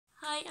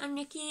Hi, I'm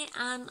Nikki,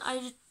 and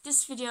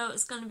this video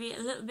is going to be a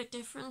little bit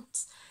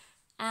different.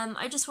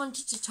 I just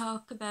wanted to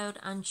talk about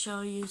and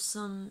show you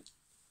some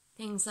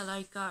things that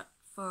I got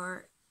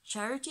for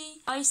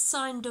charity. I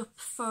signed up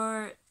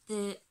for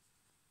the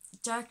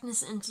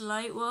Darkness into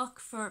Light walk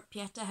for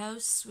Pieta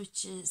House,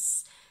 which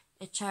is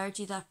a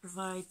charity that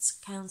provides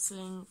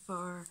counselling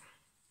for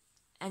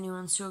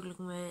anyone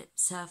struggling with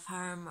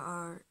self-harm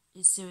or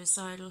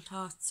suicidal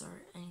thoughts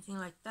or anything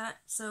like that.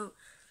 So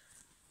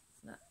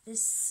got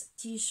this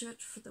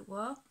t-shirt for the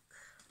walk,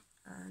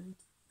 and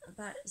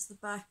that is the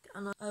back,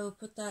 and I will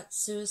put that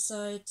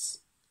suicide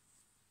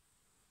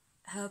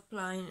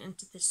helpline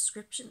into the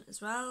description as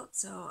well,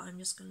 so I'm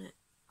just going to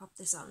pop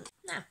this on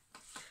now.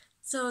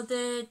 So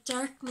the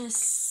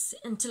Darkness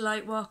into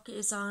Light walk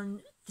is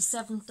on the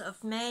 7th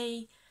of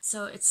May,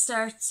 so it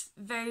starts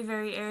very,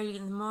 very early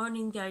in the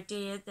morning. The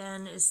idea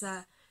then is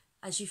that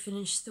as you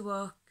finish the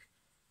walk,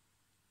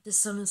 the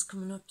sun is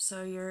coming up,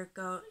 so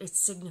it's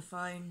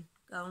signifying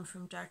going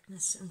from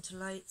darkness into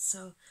light.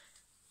 So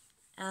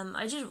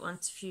I did it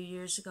once a few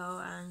years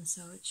ago, and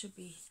so it should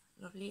be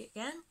lovely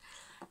again.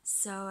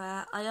 So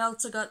I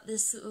also got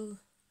this little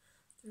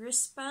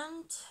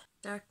wristband,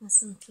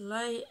 Darkness into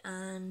Light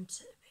and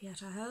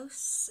Pieta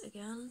House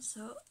again,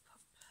 so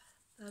pop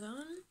that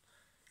on.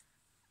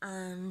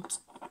 And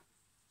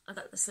I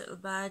got this little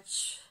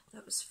badge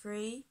that was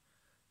free,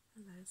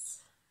 and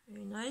that's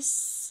very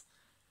nice.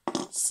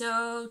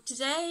 So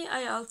today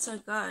I also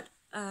got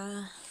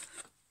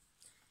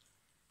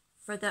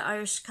for the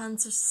Irish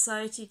Cancer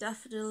Society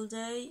Daffodil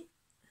Day.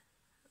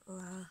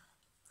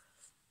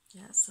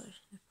 Yeah, so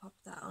I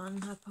popped that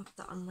on. I popped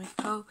that on my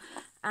coat,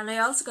 and I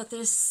also got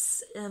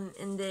this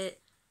in the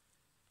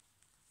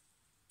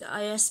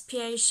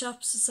ISPA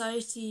shop,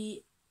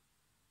 Society.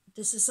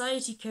 The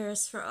Society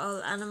cares for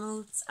all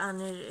animals,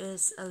 and it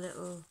is a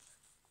little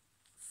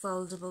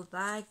foldable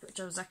bag, which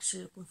I was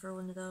actually looking for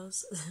one of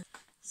those.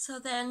 So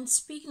then,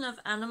 speaking of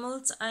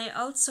animals, I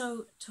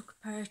also took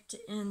part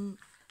in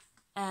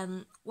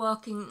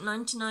walking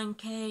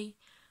 99k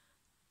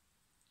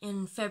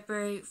in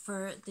February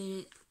for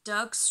the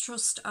Dogs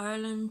Trust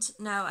Ireland.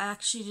 Now, I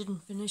actually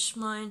didn't finish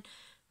mine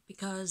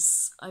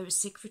because I was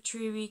sick for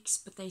 3 weeks,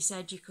 but they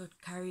said you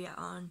could carry it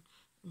on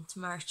into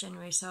March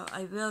anyway, so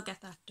I will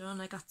get that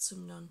done. I got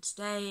some done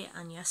today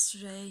and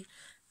yesterday,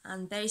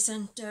 and they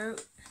sent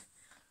out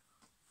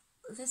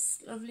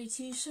this lovely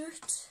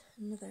t-shirt,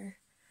 another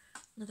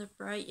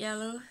bright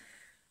yellow,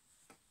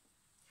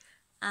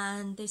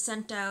 and they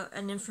sent out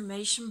an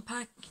information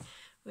pack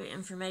with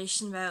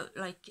information about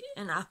like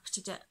an apps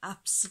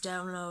to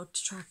download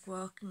to track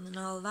walking and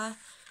all that,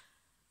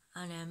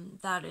 and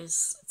that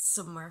is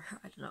somewhere,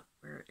 I don't know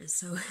where it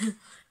is.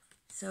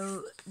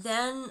 So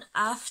then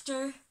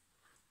after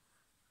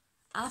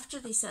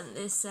they sent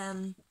this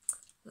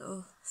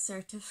little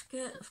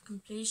certificate of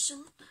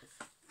completion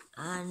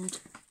and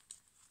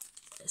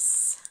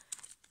this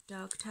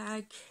dog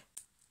tag,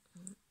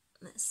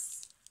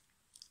 this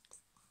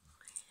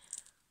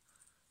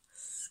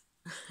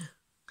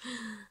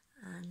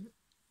and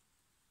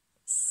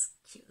this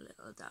cute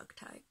little dog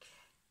tag.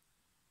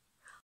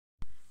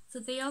 So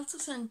they also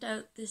sent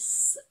out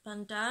this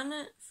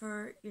bandana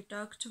for your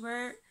dog to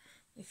wear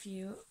if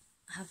you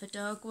have a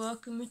dog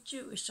walking with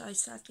you, which I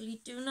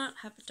sadly do not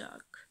have a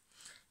dog.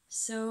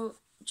 So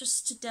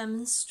just to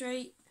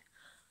demonstrate,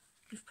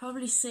 you've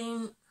probably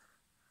seen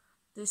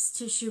this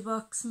tissue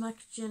box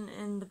packaging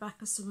in the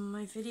back of some of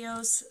my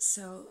videos,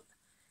 so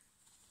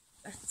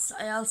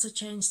I also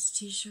changed the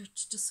t-shirt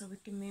just so we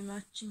can be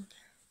matching.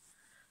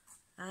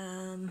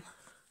 Let's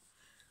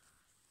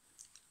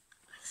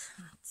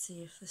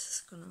see if this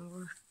is gonna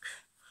work.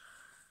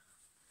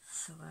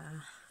 So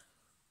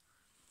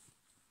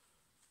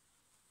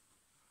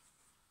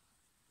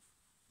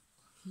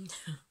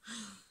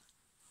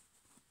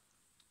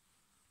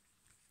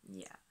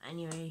yeah,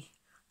 anyway,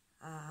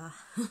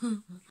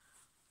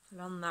 put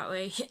on that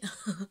way.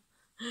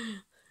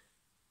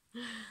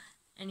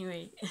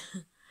 Anyway,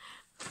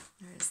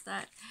 there's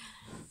that.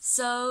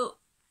 So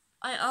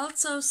I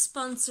also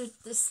sponsored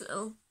this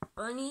little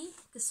bunny.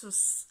 This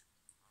was,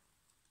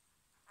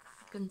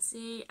 you can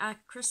see,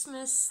 at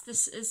Christmas.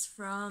 This is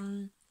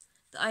from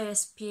the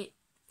ISP.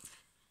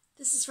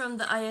 This is from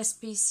the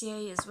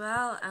ISPCA as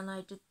well, and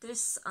I did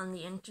this on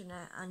the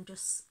internet and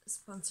just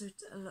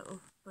sponsored a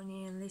little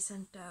bunny, and they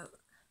sent out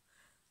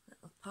a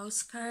little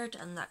postcard,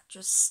 and that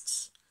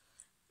just,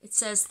 it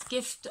says the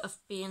gift of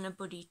being a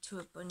buddy to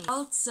a bunny.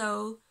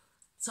 Also,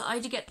 so I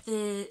did get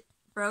the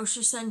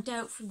brochure sent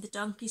out from the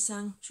Donkey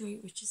Sanctuary,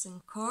 which is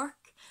in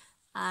Cork,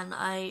 and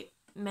I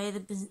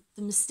made the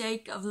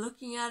mistake of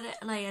looking at it,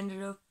 and I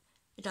ended up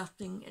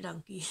adopting a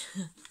donkey.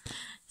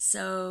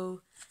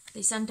 So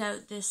they sent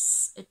out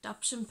this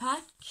adoption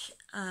pack,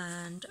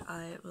 and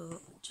I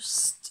will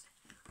just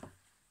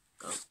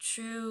go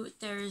through.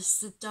 There's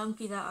the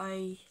donkey that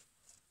I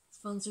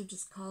sponsored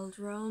is called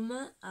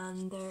Roma,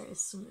 and there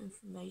is some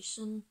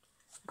information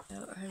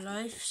about her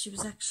life. She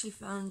was actually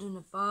found in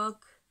a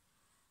bog,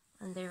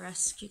 and they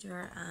rescued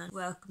her, and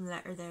welcome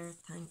letter there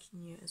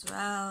thanking you as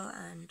well,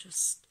 and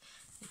just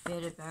a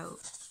bit about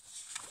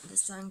the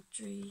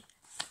sanctuary,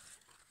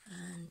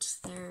 and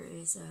there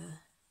is a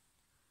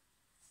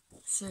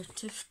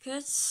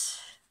certificate.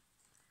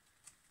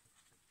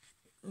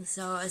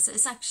 So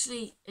it's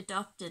actually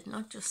adopted,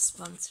 not just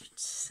sponsored.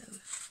 So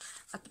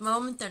at the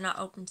moment they're not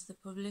open to the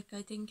public,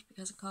 I think,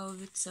 because of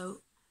COVID,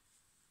 so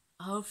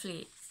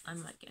hopefully I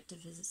might get to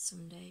visit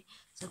someday.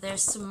 So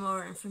there's some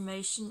more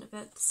information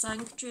about the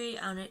sanctuary,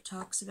 and it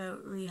talks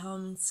about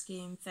rehoming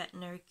scheme,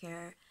 veterinary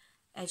care,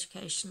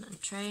 education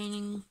and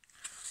training.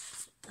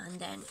 And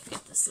then you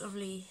get this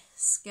lovely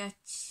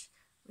sketch,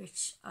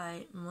 which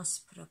I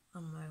must put up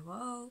on my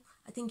wall.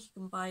 I think you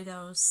can buy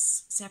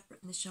those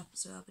separate in the shop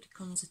as well, but it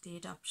comes with the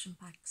adoption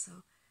pack.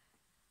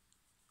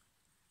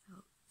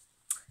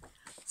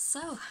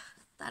 So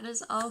that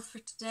is all for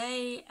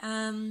today.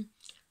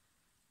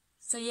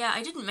 So yeah,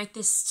 I didn't make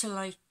this to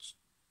like,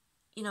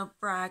 you know,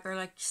 brag or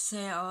like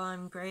say, oh,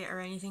 I'm great or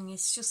anything.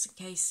 It's just in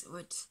case it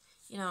would,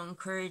 you know,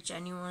 encourage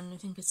anyone. I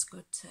think it's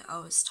good to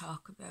always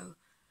talk about,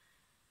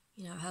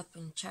 you know,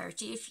 helping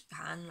charity if you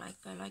can. Like,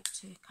 I like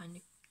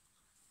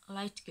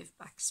to give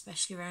back,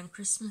 especially around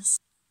Christmas.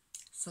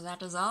 So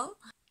that is all.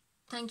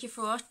 Thank you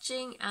for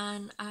watching,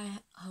 and I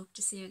hope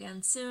to see you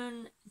again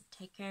soon.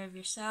 Take care of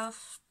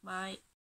yourself. Bye.